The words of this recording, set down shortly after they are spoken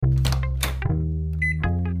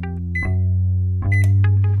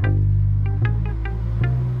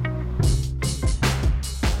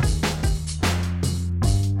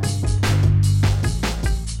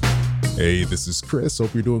Hey, this is Chris.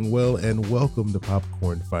 Hope you're doing well, and welcome to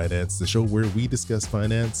Popcorn Finance, the show where we discuss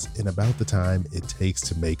finance in about the time it takes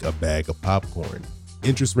to make a bag of popcorn.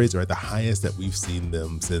 Interest rates are at the highest that we've seen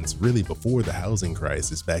them since really before the housing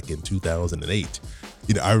crisis back in 2008.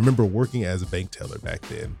 I remember working as a bank teller back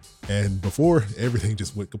then, and before everything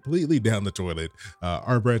just went completely down the toilet,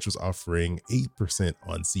 our branch was offering 8%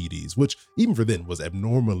 on CDs, which even for then was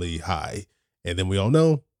abnormally high. And then we all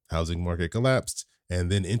know housing market collapsed, and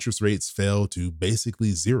then interest rates fell to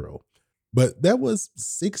basically zero. But that was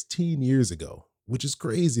 16 years ago, which is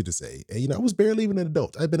crazy to say. And I was barely even an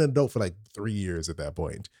adult. I've been an adult for like 3 years at that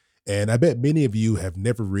point. And I bet many of you have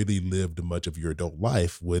never really lived much of your adult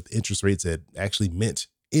life with interest rates that actually meant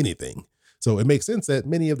anything. So it makes sense that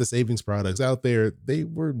many of the savings products out there, they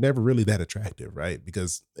were never really that attractive, right?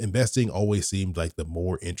 Because investing always seemed like the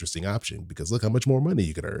more interesting option because look how much more money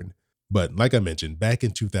you could earn. But like I mentioned, back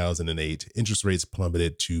in 2008, interest rates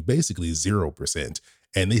plummeted to basically 0%,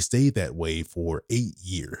 and they stayed that way for 8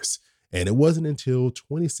 years. And it wasn't until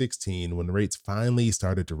 2016 when rates finally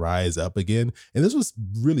started to rise up again. And this was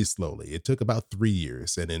really slowly. It took about 3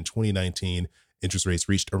 years. And in 2019, interest rates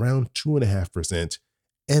reached around 2.5%.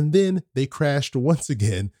 And then they crashed once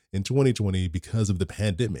again in 2020 because of the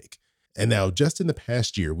pandemic. And now, just in the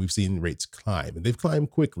past year, we've seen rates climb, and they've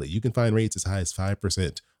climbed quickly. You can find rates as high as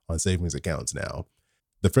 5% on savings accounts now.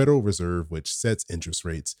 The Federal Reserve, which sets interest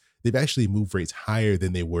rates, they've actually moved rates higher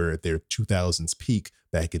than they were at their 2000s peak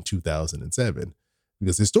back in 2007.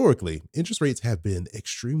 Because historically, interest rates have been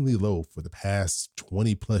extremely low for the past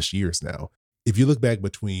 20 plus years now. If you look back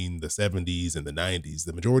between the 70s and the 90s,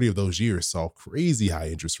 the majority of those years saw crazy high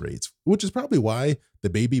interest rates, which is probably why the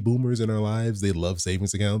baby boomers in our lives, they love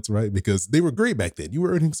savings accounts, right? Because they were great back then. You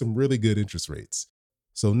were earning some really good interest rates.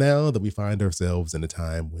 So now that we find ourselves in a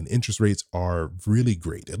time when interest rates are really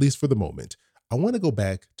great, at least for the moment, I want to go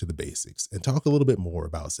back to the basics and talk a little bit more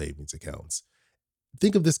about savings accounts.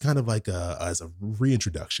 Think of this kind of like as a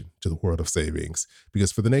reintroduction to the world of savings,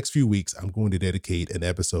 because for the next few weeks, I'm going to dedicate an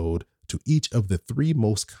episode to each of the three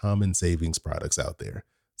most common savings products out there.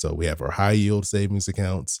 So we have our high yield savings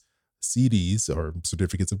accounts, CDs or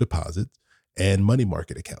certificates of deposit, and money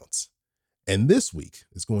market accounts. And this week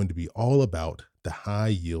is going to be all about the high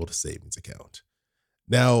yield savings account.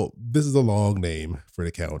 Now, this is a long name for an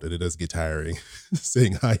account, and it does get tiring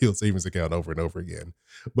saying high yield savings account over and over again.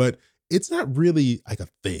 But it's not really like a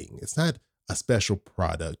thing. It's not a special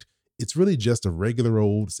product. It's really just a regular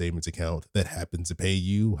old savings account that happens to pay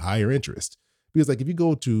you higher interest. Because like if you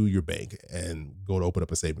go to your bank and go to open up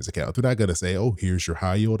a savings account, they're not going to say, oh, here's your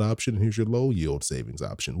high yield option and here's your low yield savings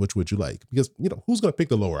option. Which would you like? Because, who's going to pick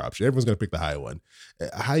the lower option? Everyone's going to pick the high one.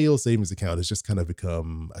 A high yield savings account has just kind of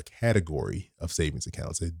become a category of savings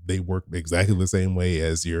accounts. They work exactly the same way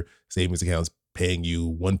as your savings accounts paying you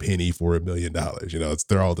 1 penny for $1 million.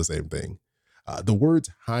 They're all the same thing. The words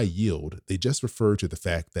high yield, they just refer to the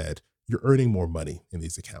fact that you're earning more money in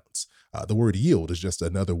these accounts. The word yield is just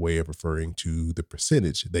another way of referring to the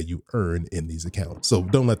percentage that you earn in these accounts. So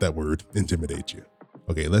don't let that word intimidate you.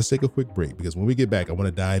 Okay, let's take a quick break because when we get back, I want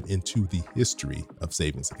to dive into the history of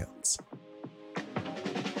savings accounts.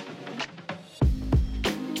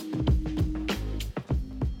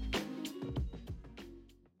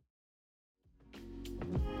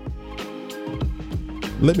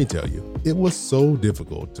 Let me tell you, it was so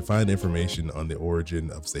difficult to find information on the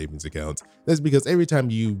origin of savings accounts. That's because every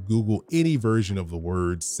time you Google any version of the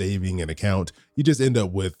word saving an account, you just end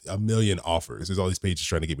up with a million offers. There's all these pages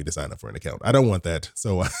trying to get me to sign up for an account. I don't want that.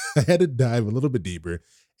 So I had to dive a little bit deeper,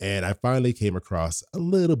 and I finally came across a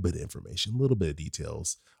little bit of information, a little bit of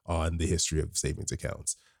details on the history of savings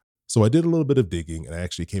accounts. So I did a little bit of digging and I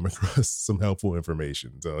actually came across some helpful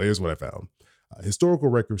information. So here's what I found. Historical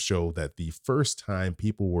records show that the first time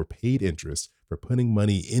people were paid interest for putting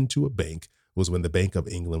money into a bank was when the Bank of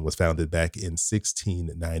England was founded back in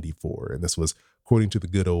 1694. And this was according to the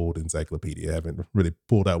good old encyclopedia. I haven't really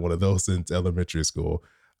pulled out one of those since elementary school.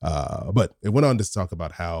 But it went on to talk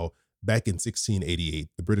about how back in 1688,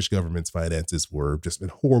 the British government's finances were just in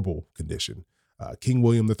horrible condition. King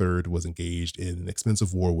William III was engaged in an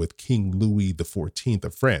expensive war with King Louis XIV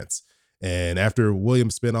of France. And after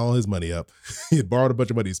William spent all his money up, he had borrowed a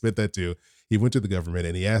bunch of money, he spent that too. He went to the government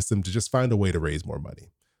and he asked them to just find a way to raise more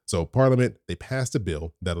money. So Parliament, they passed a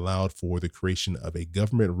bill that allowed for the creation of a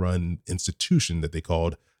government-run institution that they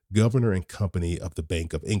called Governor and Company of the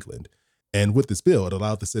Bank of England. And with this bill, it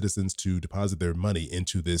allowed the citizens to deposit their money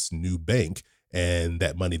into this new bank, and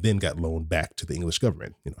that money then got loaned back to the English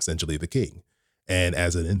government, essentially the king. And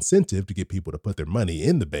as an incentive to get people to put their money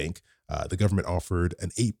in the bank, the government offered an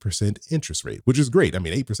 8% interest rate, which is great. I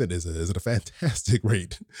mean, 8% is a fantastic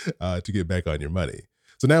rate to get back on your money.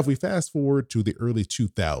 So now if we fast forward to the early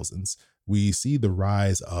 2000s, we see the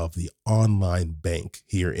rise of the online bank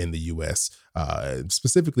here in the US.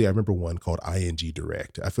 Specifically, I remember one called ING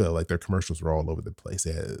Direct. I feel like their commercials were all over the place.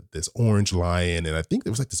 They had this orange lion, and I think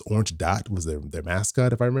there was like this orange dot was their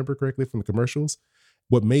mascot, if I remember correctly from the commercials.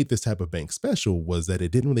 What made this type of bank special was that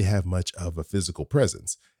it didn't really have much of a physical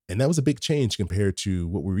presence. And that was a big change compared to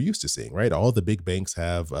what we were used to seeing, right? All the big banks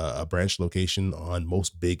have a branch location on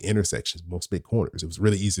most big intersections, most big corners. It was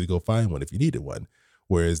really easy to go find one if you needed one.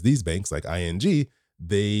 Whereas these banks like ING,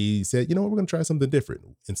 they said, you know what, we're going to try something different.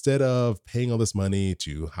 Instead of paying all this money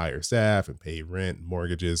to hire staff and pay rent and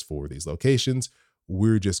mortgages for these locations,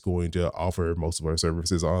 we're just going to offer most of our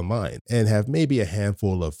services online and have maybe a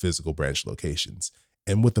handful of physical branch locations.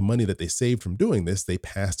 And with the money that they saved from doing this, they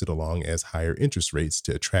passed it along as higher interest rates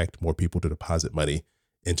to attract more people to deposit money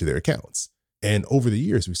into their accounts. And over the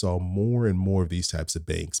years, we saw more and more of these types of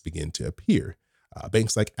banks begin to appear.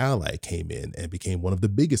 Banks like Ally came in and became one of the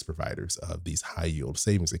biggest providers of these high yield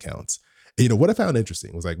savings accounts. And, what I found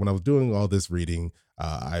interesting was like when I was doing all this reading,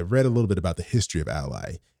 I read a little bit about the history of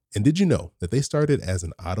Ally. And did you know that they started as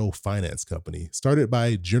an auto finance company started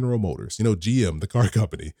by General Motors, GM, the car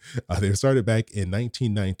company. They were started back in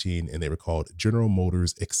 1919 and they were called General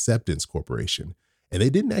Motors Acceptance Corporation. And they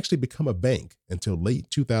didn't actually become a bank until late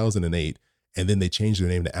 2008. And then they changed their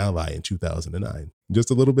name to Ally in 2009.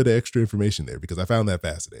 Just a little bit of extra information there because I found that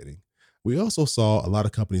fascinating. We also saw a lot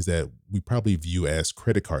of companies that we probably view as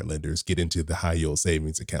credit card lenders get into the high yield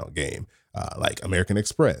savings account game, like American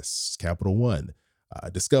Express, Capital One,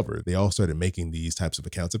 Discover. They all started making these types of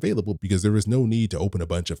accounts available because there was no need to open a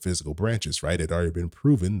bunch of physical branches, right? It had already been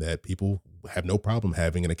proven that people have no problem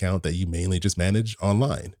having an account that you mainly just manage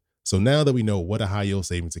online. So now that we know what a high yield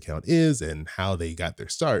savings account is and how they got their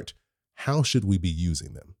start, how should we be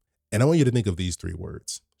using them? And I want you to think of these three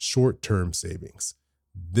words: short-term savings.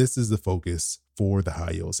 This is the focus for the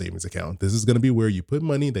high yield savings account. This is going to be where you put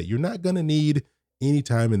money that you're not going to need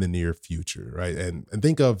anytime in the near future, right? And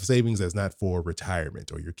think of savings as not for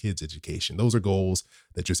retirement or your kids' education. Those are goals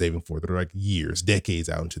that you're saving for that are like years, decades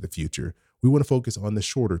out into the future. We want to focus on the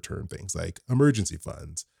shorter term things like emergency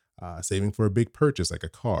funds, saving for a big purchase like a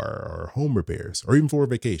car or home repairs, or even for a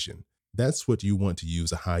vacation. That's what you want to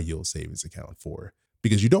use a high yield savings account for,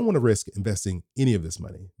 because you don't want to risk investing any of this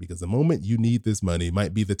money, because the moment you need this money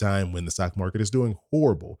might be the time when the stock market is doing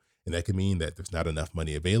horrible. And that can mean that there's not enough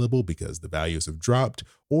money available because the values have dropped,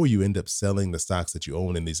 or you end up selling the stocks that you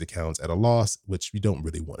own in these accounts at a loss, which you don't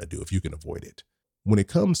really want to do if you can avoid it. When it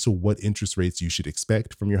comes to what interest rates you should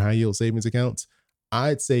expect from your high yield savings accounts,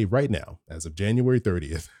 I'd say right now, as of January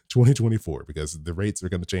 30th, 2024, because the rates are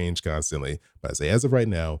going to change constantly, but I say as of right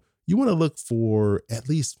now, you want to look for at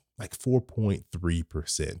least like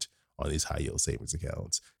 4.3% on these high yield savings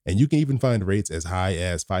accounts. And you can even find rates as high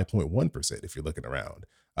as 5.1% if you're looking around.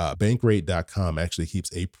 Bankrate.com actually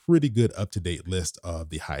keeps a pretty good up-to-date list of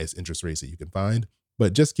the highest interest rates that you can find.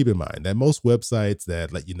 But just keep in mind that most websites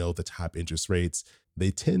that let you know the top interest rates, they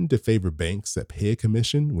tend to favor banks that pay a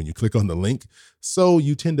commission when you click on the link. So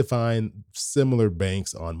you tend to find similar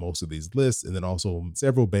banks on most of these lists. And then also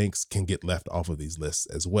several banks can get left off of these lists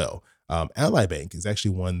as well. Ally Bank is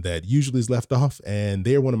actually one that usually is left off, and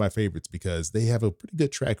they're one of my favorites because they have a pretty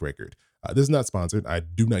good track record. This is not sponsored. I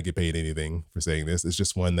do not get paid anything for saying this. It's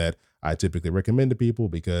just one that I typically recommend to people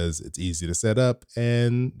because it's easy to set up.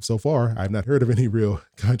 And so far, I've not heard of any real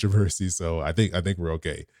controversy. So I think we're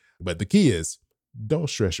okay. But the key is, don't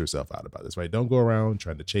stress yourself out about this, right? Don't go around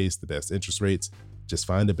trying to chase the best interest rates. Just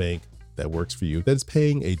find a bank that works for you, that's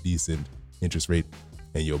paying a decent interest rate,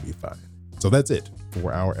 and you'll be fine. So that's it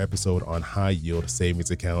for our episode on high yield savings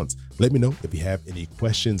accounts. Let me know if you have any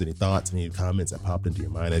questions, any thoughts, any comments that popped into your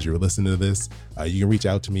mind as you were listening to this. You can reach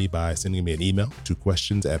out to me by sending me an email to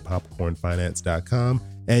questions@popcornfinance.com.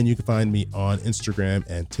 And you can find me on Instagram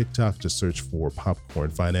and TikTok. Just search for Popcorn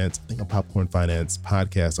Finance. I think I'm Popcorn Finance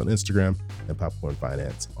Podcast on Instagram and Popcorn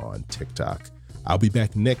Finance on TikTok. I'll be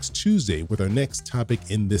back next Tuesday with our next topic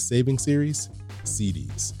in this saving series,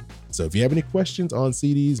 CDs. So if you have any questions on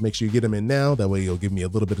CDs, make sure you get them in now. That way you'll give me a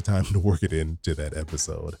little bit of time to work it into that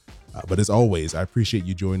episode. But as always, I appreciate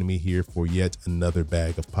you joining me here for yet another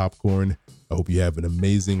bag of popcorn. I hope you have an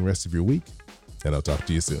amazing rest of your week, and I'll talk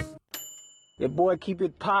to you soon. Your boy keep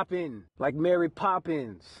it poppin' like Mary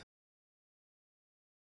Poppins.